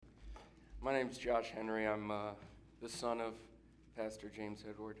My name's Josh Henry. I'm the son of Pastor James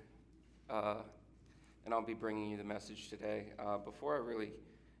Edward, and I'll be bringing you the message today. Before I really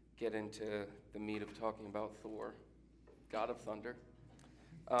get into the meat of talking about Thor, God of Thunder,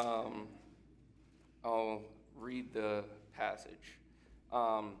 I'll read the passage.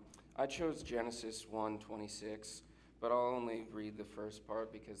 I chose Genesis 1:26, but I'll only read the first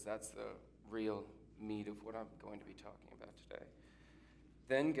part because that's the real meat of what I'm going to be talking about today.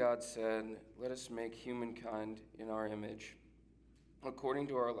 Then God said, "Let us make humankind in our image, according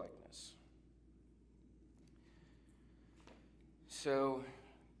to our likeness." So,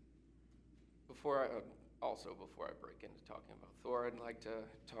 before I break into talking about Thor, I'd like to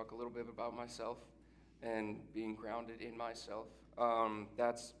talk a little bit about myself and being grounded in myself.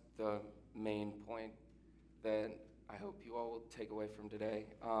 That's the main point that I hope you all will take away from today.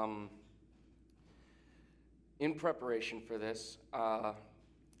 In preparation for this,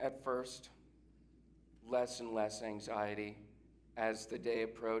 at first, less and less anxiety as the day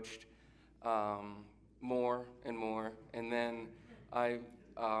approached, more and more. And then I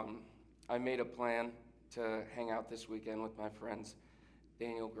made a plan to hang out this weekend with my friends,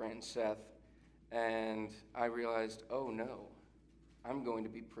 Daniel, Grant, and Seth. And I realized, oh no, I'm going to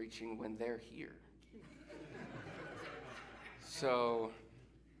be preaching when they're here. So,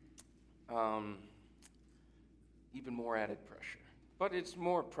 even more added pressure. But it's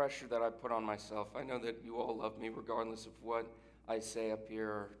more pressure that I put on myself. I know that you all love me regardless of what I say up here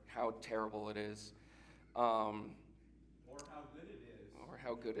or how terrible it is. Or how good it is. Or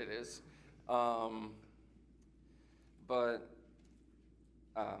how good it is.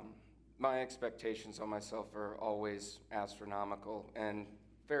 My expectations on myself are always astronomical, and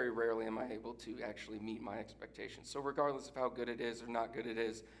very rarely am I able to actually meet my expectations. So regardless of how good it is or not good it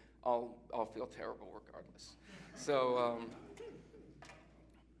is, I'll feel terrible regardless.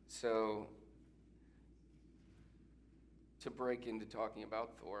 So to break into talking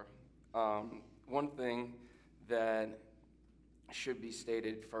about Thor, one thing that should be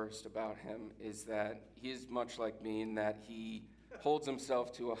stated first about him is that he is much like me in that he holds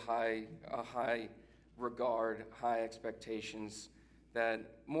himself to a high regard, high expectations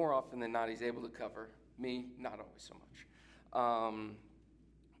that more often than not he's able to cover. Me, not always so much.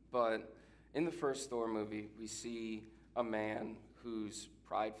 But in the first Thor movie, we see a man who's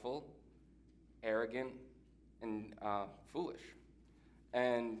prideful, arrogant, and foolish.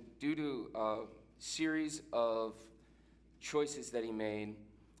 And due to a series of choices that he made,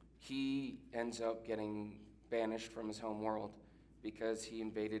 he ends up getting banished from his home world because he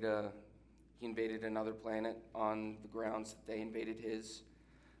invaded another planet on the grounds that they invaded his.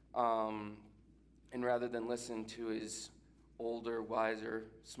 And rather than listen to his older, wiser,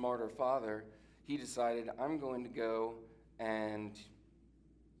 smarter father, he decided, I'm going to go and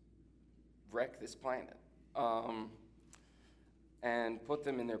wreck this planet and put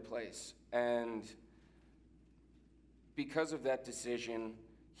them in their place. And because of that decision,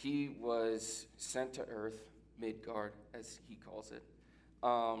 he was sent to Earth, Midgard, as he calls it,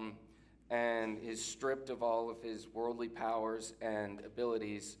 and is stripped of all of his worldly powers and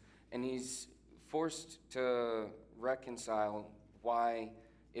abilities, and he's forced to reconcile why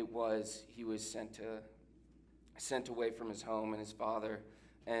it was he was sent away from his home and his father,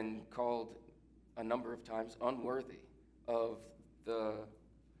 and called a number of times unworthy of the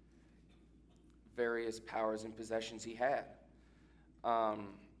various powers and possessions he had.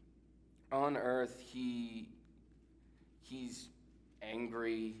 On Earth, he's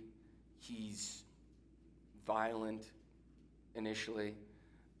angry, he's violent initially,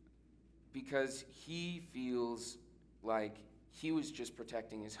 because he feels like he was just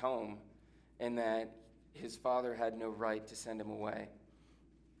protecting his home and that his father had no right to send him away.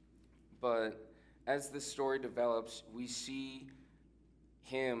 But as the story develops, we see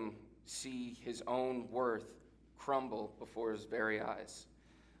him see his own worth crumble before his very eyes.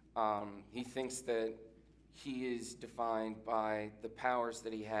 He thinks that he is defined by the powers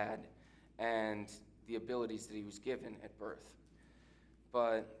that he had and the abilities that he was given at birth.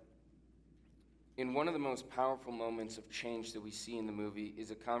 But in one of the most powerful moments of change that we see in the movie is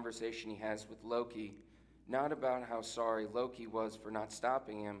a conversation he has with Loki, not about how sorry Loki was for not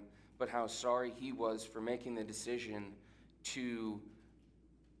stopping him, but how sorry he was for making the decision to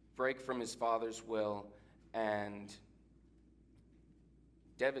break from his father's will and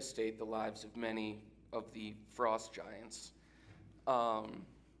devastate the lives of many of the frost giants.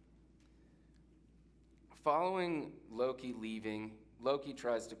 Following Loki leaving, Loki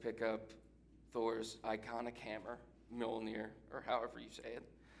tries to pick up Thor's iconic hammer, Mjolnir, or however you say it.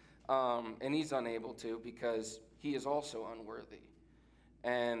 And he's unable to because he is also unworthy.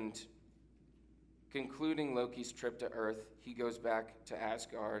 And concluding Loki's trip to Earth, he goes back to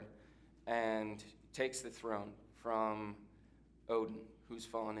Asgard and takes the throne from Odin, who's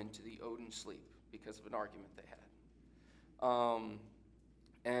fallen into the Odin sleep because of an argument they had.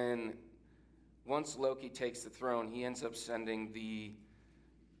 And once Loki takes the throne, he ends up sending the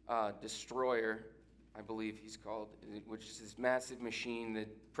Destroyer, I believe he's called, which is this massive machine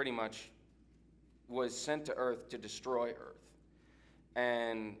that pretty much was sent to Earth to destroy Earth.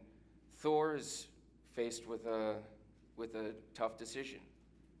 And Thor is faced with a tough decision.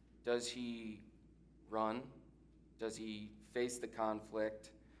 Does he run? Does he face the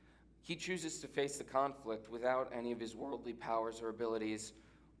conflict? He chooses to face the conflict without any of his worldly powers or abilities,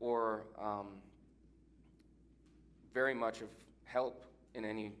 or very much of help in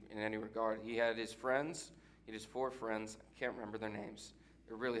any regard. He had his friends. He had his 4 friends. I can't remember their names.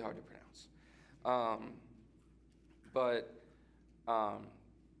 They're really hard to pronounce. But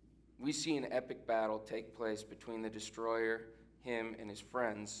we see an epic battle take place between the Destroyer, him, and his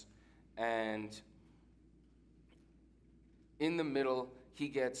friends. And in the middle, he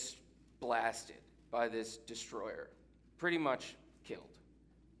gets blasted by this Destroyer, pretty much killed.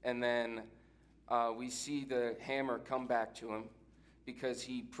 And then we see the hammer come back to him because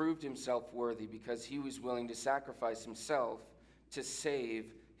he proved himself worthy, because he was willing to sacrifice himself to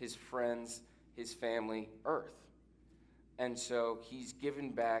save his friends, his family, Earth. And so he's given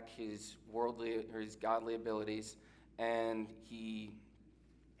back his worldly or his godly abilities, and he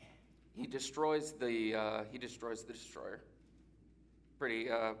destroys the Destroyer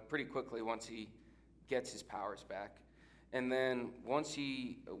pretty quickly once he gets his powers back. And then once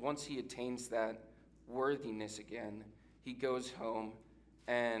he attains that worthiness again, he goes home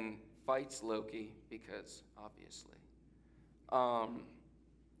and fights Loki, because obviously.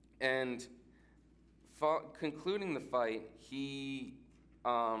 And concluding the fight,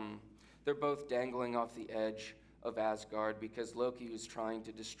 they're both dangling off the edge of Asgard because Loki was trying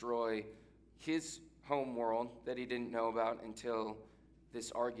to destroy his home world that he didn't know about until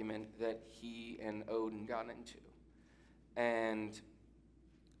this argument that he and Odin got into. And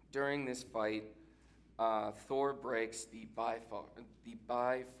during this fight, Thor breaks the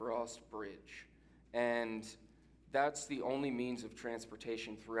Bifrost Bridge, and that's the only means of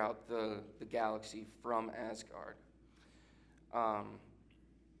transportation throughout the galaxy from Asgard.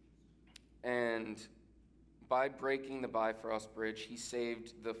 And by breaking the Bifrost Bridge, he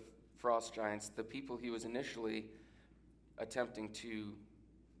saved the Frost Giants, the people he was initially attempting to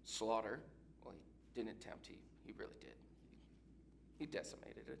slaughter. Well, he didn't attempt, he really did. He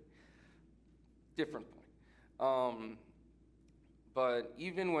decimated it. Different point. But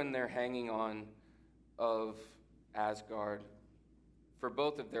even when they're hanging on of Asgard, for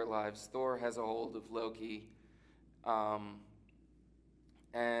both of their lives, Thor has a hold of Loki,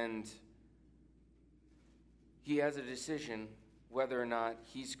 and he has a decision whether or not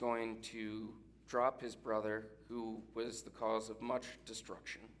he's going to drop his brother, who was the cause of much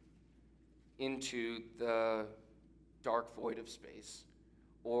destruction, into the dark void of space,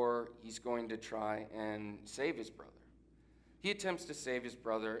 or he's going to try and save his brother. He attempts to save his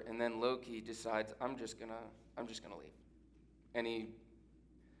brother, and then Loki decides, I'm just gonna leave. And he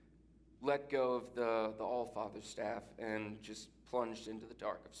let go of the All-Father staff and just plunged into the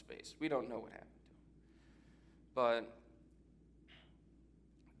dark of space. We don't know what happened to him. But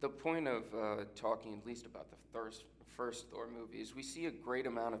the point of talking at least about the first Thor movie is we see a great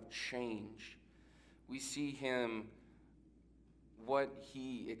amount of change. We see him, what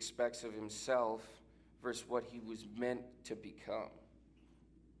he expects of himself versus what he was meant to become.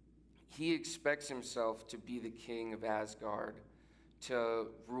 He expects himself to be the king of Asgard,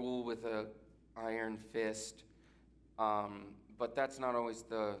 to rule with an iron fist, but that's not always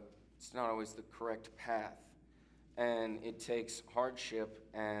the correct path. And it takes hardship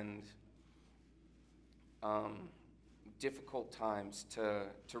and difficult times to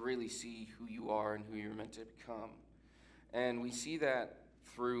really see who you are and who you're meant to become. And we see that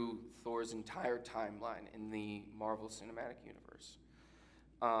through Thor's entire timeline in the Marvel Cinematic Universe.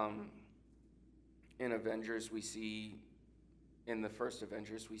 In Avengers, in the first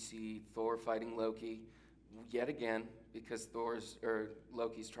Avengers, we see Thor fighting Loki yet again because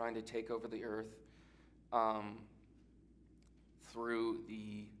Loki's trying to take over the Earth through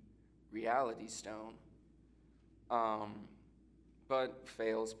the Reality Stone, but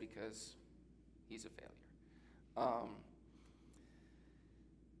fails because he's a failure.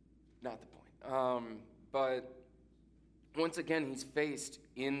 Not the point. But once again, he's faced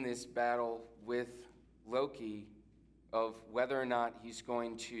in this battle with Loki of whether or not he's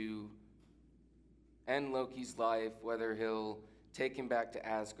going to end Loki's life, whether he'll take him back to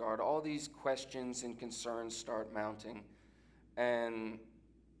Asgard. All these questions and concerns start mounting, and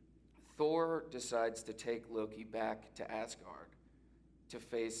Thor decides to take Loki back to Asgard to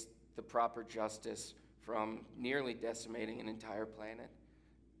face the proper justice from nearly decimating an entire planet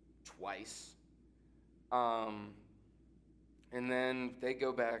twice. And then they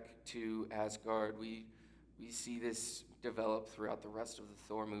go back to Asgard. We see this develop throughout the rest of the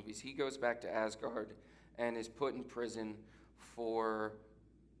Thor movies. He goes back to Asgard and is put in prison for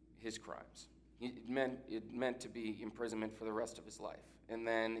his crimes. It meant to be imprisonment for the rest of his life. And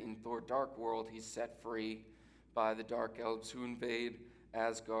then in Thor Dark World, he's set free by the Dark Elves who invade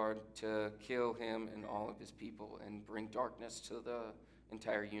Asgard to kill him and all of his people and bring darkness to the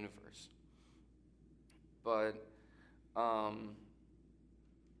entire universe. But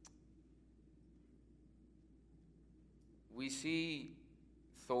we see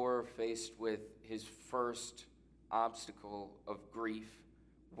Thor faced with his first obstacle of grief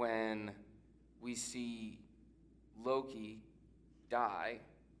when we see Loki die,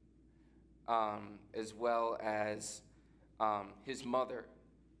 as well as his mother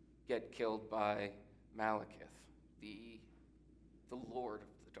get killed by Malekith, the Lord of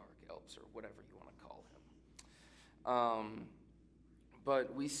the Dark Elves, or whatever you want to call him.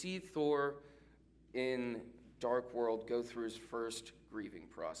 But we see Thor in Dark World go through his first grieving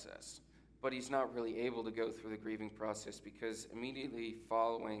process. But he's not really able to go through the grieving process because immediately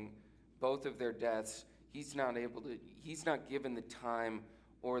following both of their deaths, he's not given the time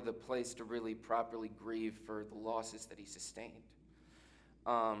or the place to really properly grieve for the losses that he sustained.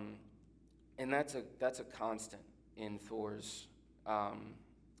 And that's a constant in Thor's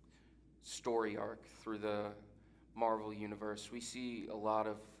story arc through the Marvel universe. We see a lot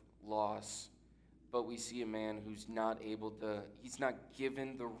of loss, but we see a man who's he's not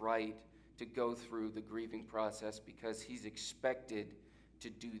given the right to go through the grieving process because he's expected to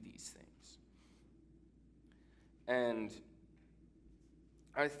do these things. And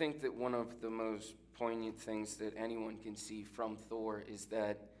I think that one of the most poignant things that anyone can see from Thor is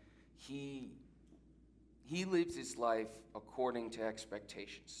that he lives his life according to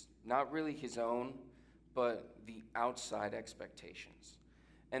expectations. Not really his own, but the outside expectations.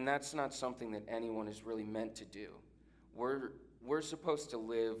 And that's not something that anyone is really meant to do. We're supposed to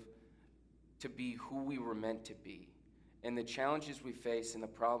live to be who we were meant to be. And the challenges we face and the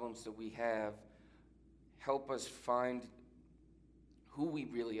problems that we have help us find who we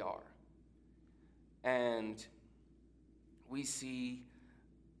really are. And we see,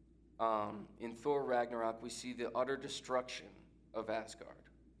 in Thor Ragnarok, we see the utter destruction of Asgard.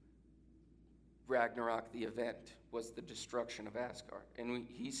 Ragnarok, the event, was the destruction of Asgard. And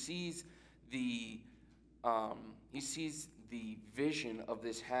he sees the vision of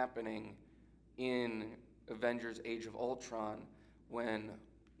this happening in Avengers Age of Ultron when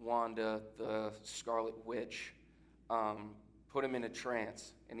Wanda, the Scarlet Witch, put him in a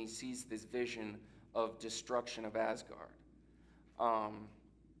trance, and he sees this vision of destruction of Asgard.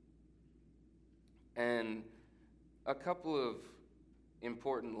 And a couple of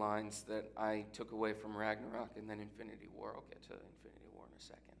important lines that I took away from Ragnarok and then Infinity War. I'll get to Infinity War in a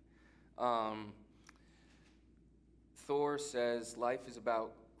second. Thor says life is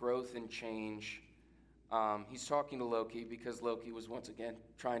about growth and change. He's talking to Loki because Loki was once again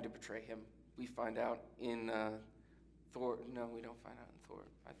trying to betray him. We find out in Thor, no, we don't find out in Thor,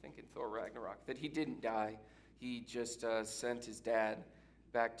 I think in Thor Ragnarok, that he didn't die. He just sent his dad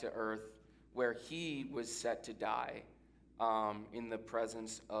back to Earth where he was set to die in the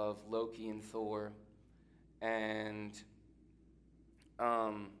presence of Loki and Thor. And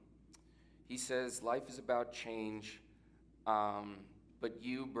he says life is about change, but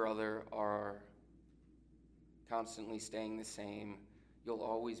you, brother, are constantly staying the same. You'll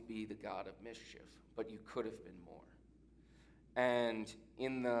always be the god of mischief, but you could have been more. And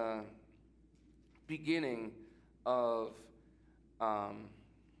in the beginning of,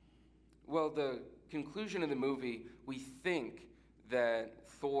 the conclusion of the movie, we think that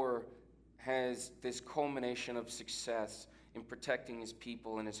Thor has this culmination of success in protecting his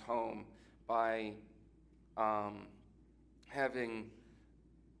people and his home by having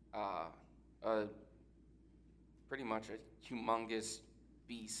pretty much a humongous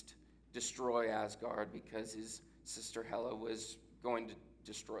beast destroy Asgard because his sister Hela was going to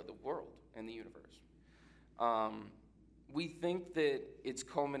destroy the world and the universe. We think that it's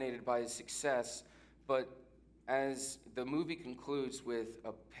culminated by his success, but as the movie concludes with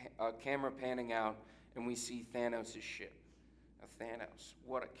a camera panning out and we see Thanos' ship. Now, Thanos,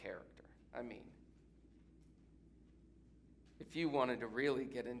 what a character. I mean, if you wanted to really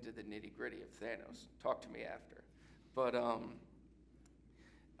get into the nitty-gritty of Thanos, talk to me after. But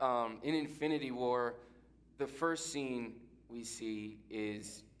in Infinity War, the first scene we see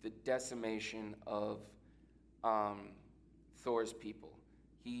is the decimation of Thor's people.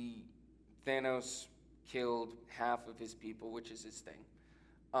 Thanos killed half of his people, which is his thing.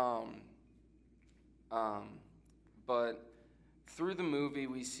 But through the movie,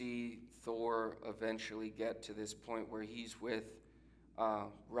 we see Thor eventually get to this point where he's with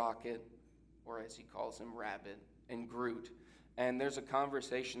Rocket, or as he calls him, Rabbit, and Groot. And there's a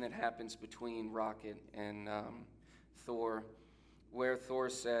conversation that happens between Rocket and Thor, where Thor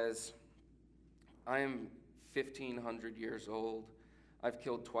says, I am 1,500 years old. I've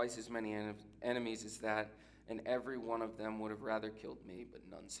killed twice as many enemies as that, and every one of them would have rather killed me, but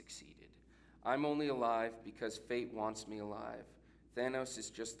none succeeded. I'm only alive because fate wants me alive. Thanos is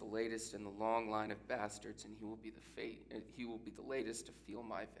just the latest in the long line of bastards, and he will be the latest to feel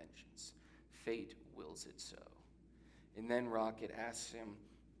my vengeance. Fate wills it so. And then Rocket asks him,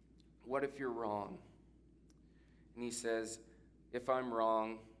 what if you're wrong? And he says, if I'm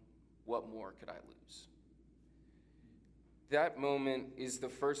wrong, what more could I lose? That moment is the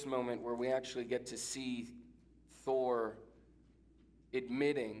first moment where we actually get to see Thor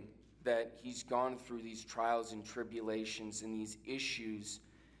admitting that he's gone through these trials and tribulations and these issues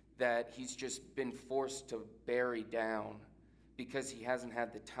that he's just been forced to bury down because he hasn't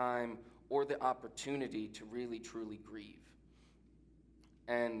had the time or the opportunity to really truly grieve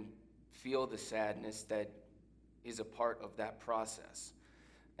and feel the sadness that is a part of that process.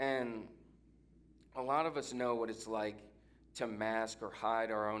 And a lot of us know what it's like to mask or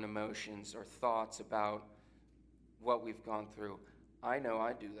hide our own emotions or thoughts about what we've gone through. I know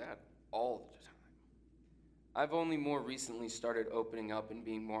I do that all the time. I've only more recently started opening up and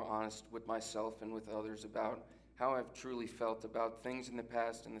being more honest with myself and with others about how I've truly felt about things in the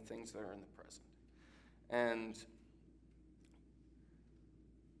past and the things that are in the present. And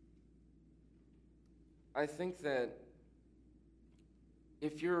I think that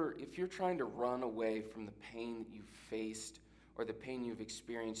if you're trying to run away from the pain that you've faced or the pain you've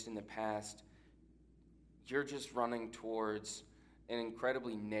experienced in the past, you're just running towards an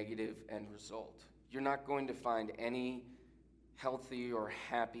incredibly negative end result. You're not going to find any healthy or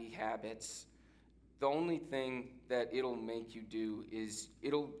happy habits. The only thing that it'll make you do is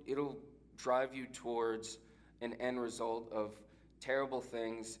it'll drive you towards an end result of terrible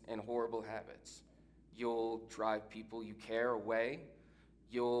things and horrible habits. You'll drive people you care away.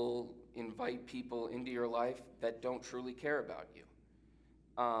 You'll invite people into your life that don't truly care about you.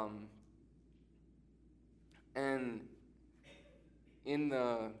 And in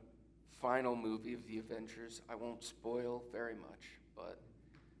the final movie of the Avengers, I won't spoil very much, but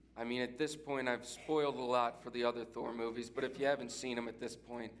I mean, at this point, I've spoiled a lot for the other Thor movies, but if you haven't seen them at this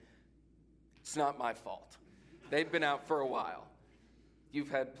point, it's not my fault. They've been out for a while. You've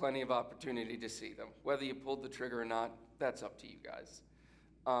had plenty of opportunity to see them. Whether you pulled the trigger or not, that's up to you guys.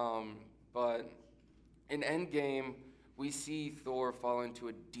 But in Endgame, we see Thor fall into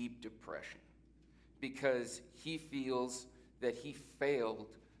a deep depression because he feels that he failed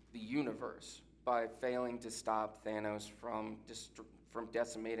the universe by failing to stop Thanos from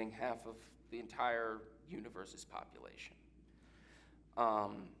decimating half of the entire universe's population.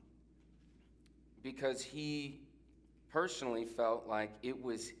 Because he personally felt like it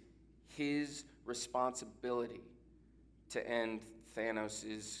was his responsibility to end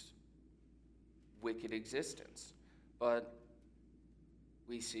Thanos' wicked existence. But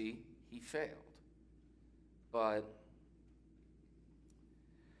we see he failed. But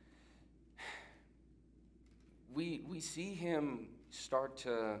we see him start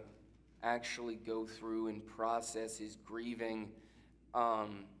to actually go through and process his grieving.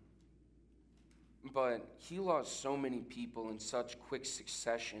 But he lost so many people in such quick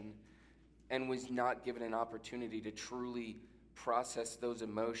succession and was not given an opportunity to truly process those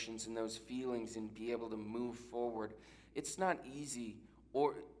emotions and those feelings and be able to move forward. It's not easy,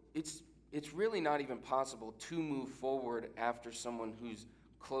 or it's really not even possible to move forward after someone who's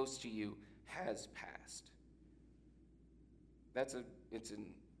close to you has passed. It's an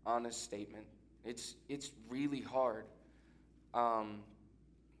honest statement. It's really hard.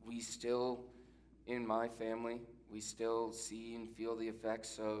 We still, in my family, we still see and feel the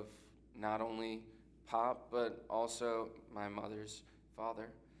effects of not only Pop, but also my mother's father,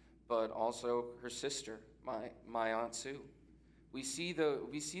 but also her sister, my Aunt Sue. We see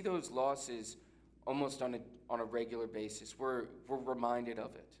those losses almost on a regular basis. We're reminded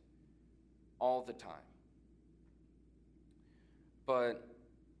of it all the time. But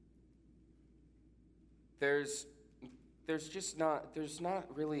there's not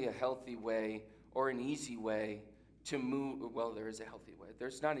really a healthy way or an easy way to move. Well, there is a healthy way.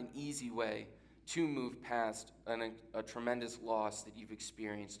 There's not an easy way to move past a tremendous loss that you've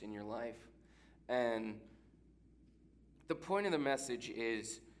experienced in your life. And the point of the message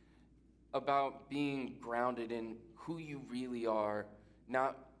is about being grounded in who you really are,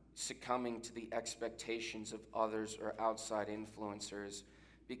 not succumbing to the expectations of others or outside influencers,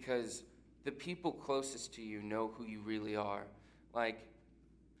 because the people closest to you know who you really are. Like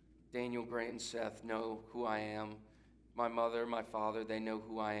Daniel, Grant, and Seth know who I am. My mother, my father, they know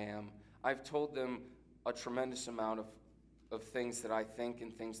who I am. I've told them a tremendous amount of things that I think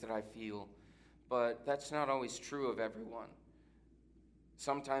and things that I feel, but that's not always true of everyone.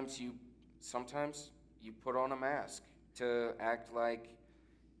 Sometimes you put on a mask to act like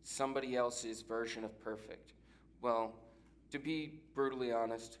somebody else's version of perfect. Well, to be brutally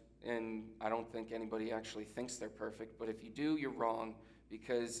honest, and I don't think anybody actually thinks they're perfect, but if you do, you're wrong,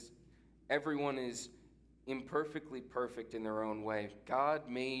 because everyone is imperfectly perfect in their own way. God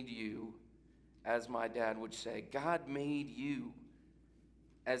made you, as my dad would say, God made you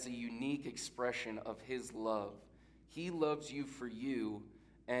as a unique expression of his love. He loves you for you,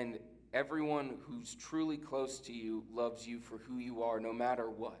 and everyone who's truly close to you loves you for who you are, no matter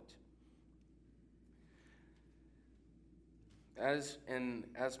what. As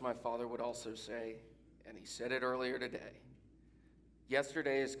my father would also say, and he said it earlier today,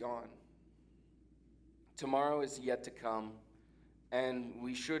 yesterday is gone. Tomorrow is yet to come, and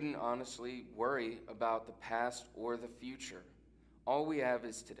we shouldn't honestly worry about the past or the future. All we have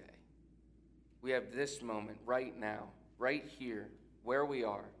is today. We have this moment right now, right here, where we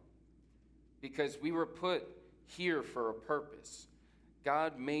are, because we were put here for a purpose.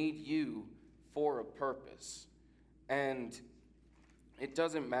 God made you for a purpose, and it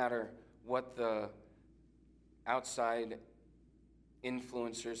doesn't matter what the outside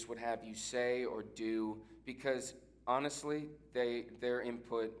influencers would have you say or do, because honestly, their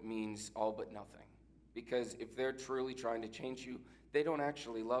input means all but nothing. Because if they're truly trying to change you, they don't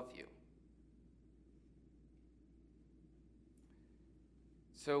actually love you.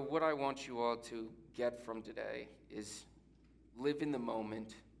 So what I want you all to get from today is live in the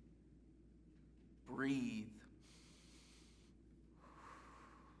moment, breathe.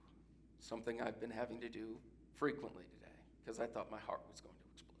 Something I've been having to do frequently today, because I thought my heart was going to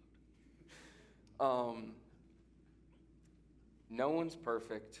explode. No one's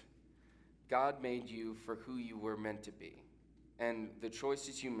perfect. God made you for who you were meant to be. And the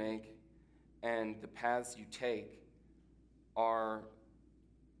choices you make and the paths you take are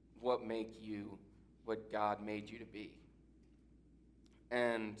what make you what God made you to be.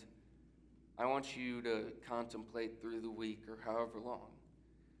 And I want you to contemplate through the week or however long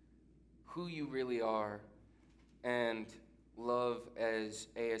who you really are, and love, as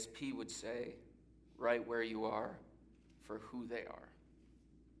ASP would say, right where you are for who they are.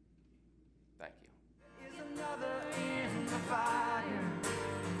 Thank you. Is another in the fire,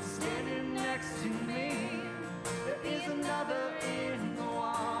 standing next to me. There is another in the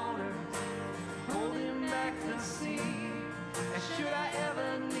water, holding back the sea. And should I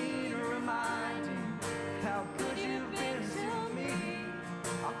ever need reminding how good you've been to me,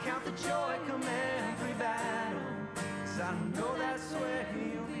 I'll count the joy come every battle, 'cause I know that's where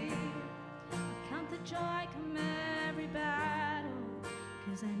you'll be. I'll count the joy come every battle,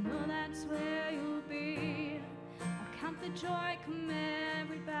 'cause I know that's where you'll be. I'll count the joy come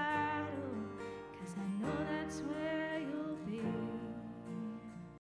every battle, 'cause I know that's where